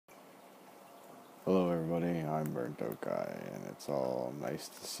Hello everybody, I'm Burnedoutguy and it's all nice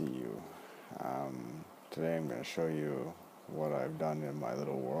to see you. Today I'm going to show you what I've done in my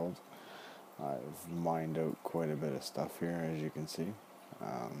little world. I've mined out quite a bit of stuff here, as you can see.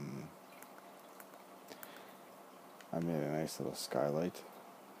 Um, I made a nice little skylight,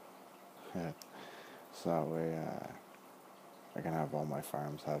 so that way I can have all my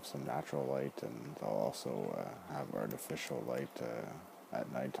farms have some natural light, and I'll also have artificial light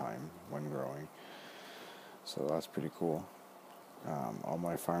at nighttime when growing. So that's pretty cool. All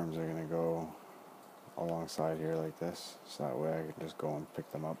my farms are going to go alongside here like this, so that way I can just go and pick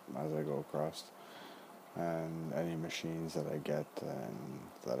them up as I go across. And any machines that I get and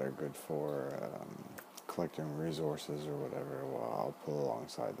that are good for collecting resources or whatever, well, I'll pull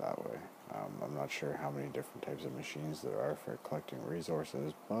alongside that way. I'm not sure how many different types of machines there are for collecting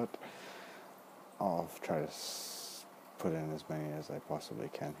resources, but I'll try to put in as many as I possibly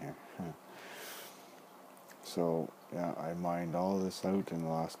can here. So yeah, I mined all this out in the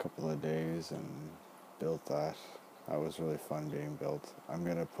last couple of days and built that. That was really fun being built. I'm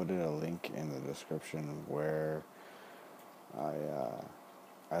gonna put in a link in the description where I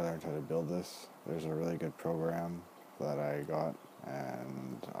I learned how to build this. There's a really good program that I got,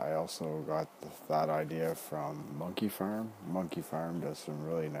 and I also got that idea from Monkey Farm. Monkey Farm does some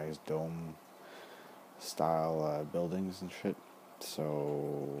really nice dome style buildings and shit.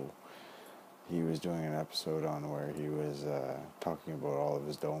 So he was doing an episode on where he was talking about all of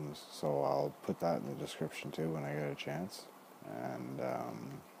his domes. So I'll put that in the description too when I get a chance. And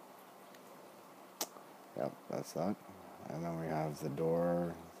yep, that's that. And then we have the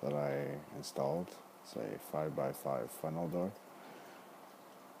door that I installed. It's a 5x5 funnel door.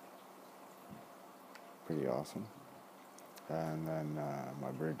 Pretty awesome. And then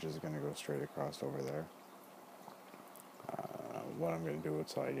my bridge is going to go straight across over there. What I'm going to do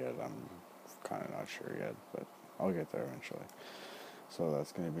outside yet, I'm kind of not sure yet, but I'll get there eventually. So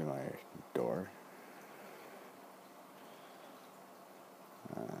that's going to be my door.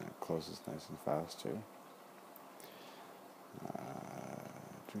 It closes nice and fast too.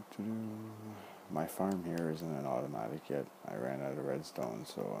 My farm here isn't an automatic yet. I ran out of redstone,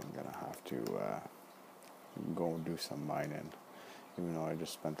 so I'm going to have to go and do some mining. Even though I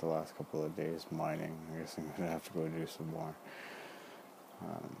just spent the last couple of days mining, I guess I'm going to have to go do some more.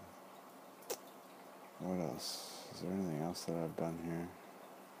 What else? Is there anything else that I've done here?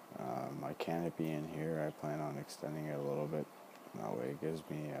 My canopy in here, I plan on extending it a little bit. That way it gives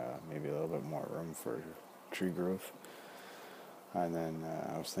me maybe a little bit more room for tree growth. And then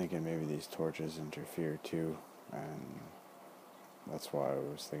I was thinking maybe these torches interfere too, and that's why I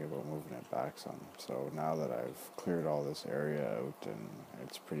was thinking about moving it back some. So now that I've cleared all this area out and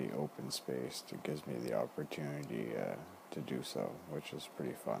it's pretty open space, it gives me the opportunity to do so, which is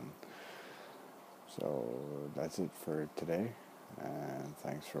pretty fun. So that's it for today, and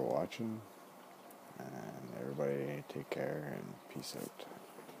thanks for watching, and everybody take care and peace out.